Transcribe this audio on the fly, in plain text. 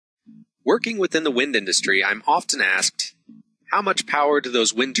Working within the wind industry, I'm often asked, how much power do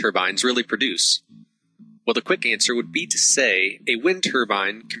those wind turbines really produce? Well, the quick answer would be to say a wind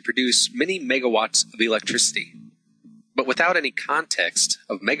turbine can produce many megawatts of electricity. But without any context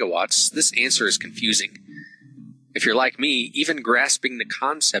of megawatts, this answer is confusing. If you're like me, even grasping the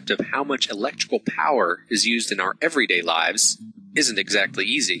concept of how much electrical power is used in our everyday lives isn't exactly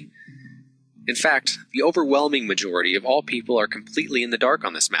easy. In fact, the overwhelming majority of all people are completely in the dark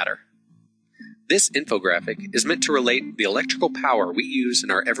on this matter. This infographic is meant to relate the electrical power we use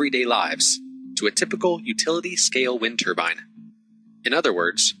in our everyday lives to a typical utility-scale wind turbine. In other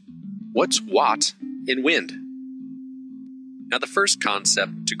words, what's watt in wind? Now, the first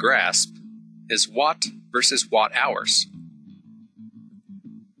concept to grasp is watt versus watt-hours.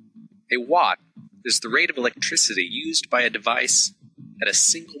 A watt is the rate of electricity used by a device at a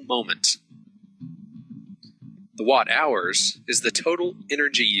single moment. The watt-hours is the total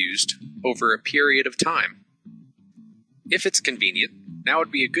energy used over a period of time. If it's convenient, now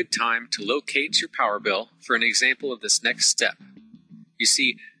would be a good time to locate your power bill for an example of this next step. You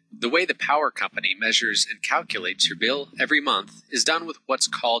see, the way the power company measures and calculates your bill every month is done with what's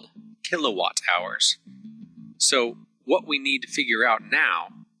called kilowatt hours. So what we need to figure out now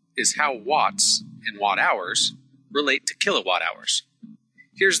is how watts and watt hours relate to kilowatt hours.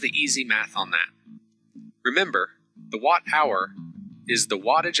 Here's the easy math on that. Remember, the watt hour is the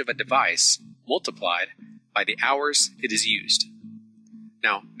wattage of a device multiplied by the hours it is used.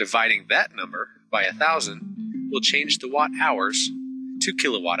 Now, dividing that number by 1,000 will change the watt hours to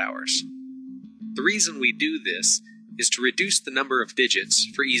kilowatt hours. The reason we do this is to reduce the number of digits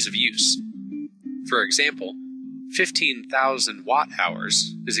for ease of use. For example, 15,000 watt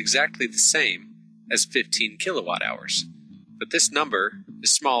hours is exactly the same as 15 kilowatt hours, but this number is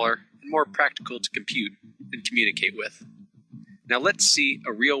smaller and more practical to compute and communicate with. Now let's see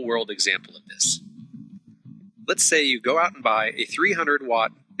a real-world example of this. Let's say you go out and buy a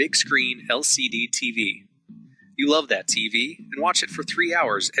 300-watt big-screen LCD TV. You love that TV and watch it for 3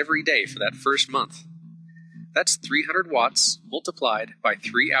 hours every day for that first month. That's 300 watts multiplied by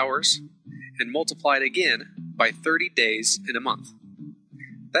 3 hours and multiplied again by 30 days in a month.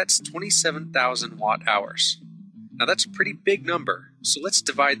 That's 27,000 watt hours. Now that's a pretty big number, so let's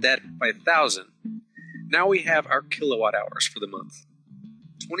divide that by 1,000. Now we have our kilowatt hours for the month.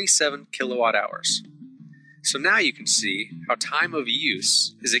 27 kilowatt hours. So now you can see how time of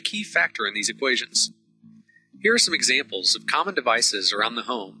use is a key factor in these equations. Here are some examples of common devices around the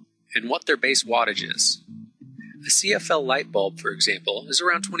home and what their base wattage is. A CFL light bulb, for example, is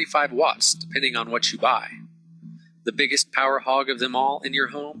around 25 watts, depending on what you buy. The biggest power hog of them all in your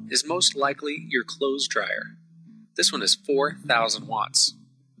home is most likely your clothes dryer. This one is 4,000 watts.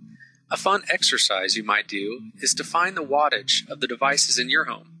 A fun exercise you might do is to find the wattage of the devices in your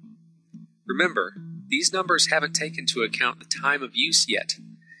home. Remember, these numbers haven't taken into account the time of use yet,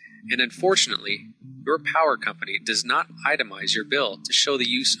 and unfortunately, your power company does not itemize your bill to show the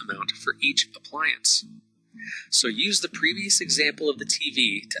use amount for each appliance. So use the previous example of the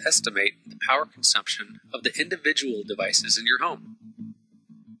TV to estimate the power consumption of the individual devices in your home.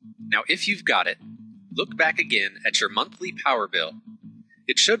 Now, if you've got it, look back again at your monthly power bill.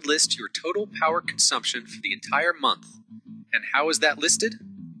 It should list your total power consumption for the entire month. And how is that listed?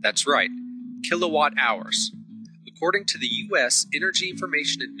 That's right, kilowatt hours. According to the U.S. Energy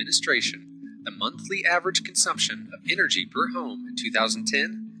Information Administration, the monthly average consumption of energy per home in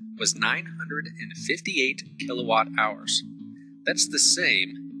 2010 was 958 kilowatt hours. That's the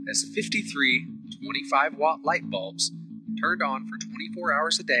same as 53 25-watt light bulbs turned on for 24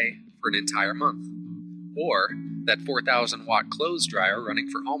 hours a day for an entire month, or that 4,000-watt clothes dryer running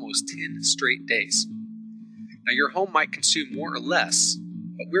for almost 10 straight days. Now, your home might consume more or less,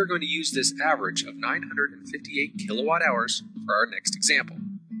 but we're going to use this average of 958 kilowatt hours for our next example.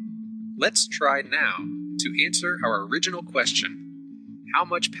 Let's try now to answer our original question: how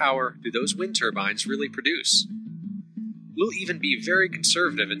much power do those wind turbines really produce? We'll even be very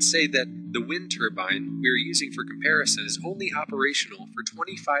conservative and say that the wind turbine we are using for comparison is only operational for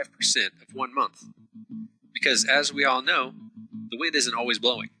 25% of 1 month. Because as we all know, the wind isn't always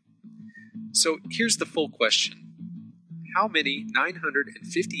blowing. So here's the full question. How many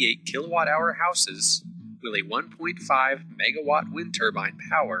 958 kilowatt hour houses will a 1.5 megawatt wind turbine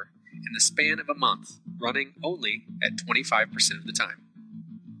power in the span of a month, running only at 25% of the time?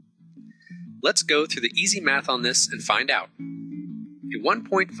 Let's go through the easy math on this and find out. A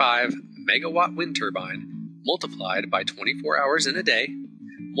 1.5 megawatt wind turbine multiplied by 24 hours in a day,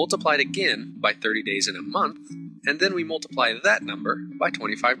 multiplied again by 30 days in a month, and then we multiply that number by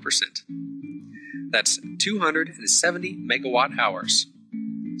 25%. That's 270 megawatt hours.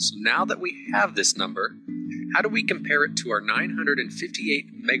 So now that we have this number, how do we compare it to our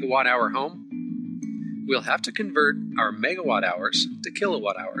 958 megawatt hour home? We'll have to convert our megawatt hours to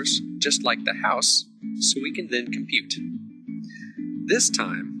kilowatt hours, just like the house, so we can then compute. This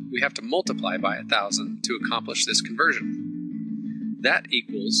time, we have to multiply by 1,000 to accomplish this conversion. That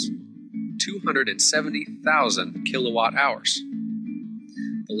equals 270,000 kilowatt hours.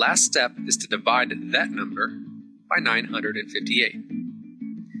 The last step is to divide that number by 958.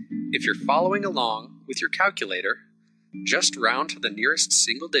 If you're following along with your calculator, just round to the nearest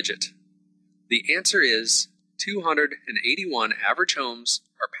single digit. The answer is 281 average homes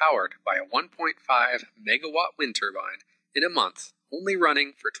are powered by a 1.5 megawatt wind turbine in a month, only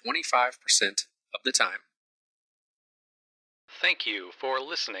running for 25% of the time. Thank you for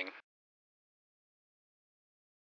listening.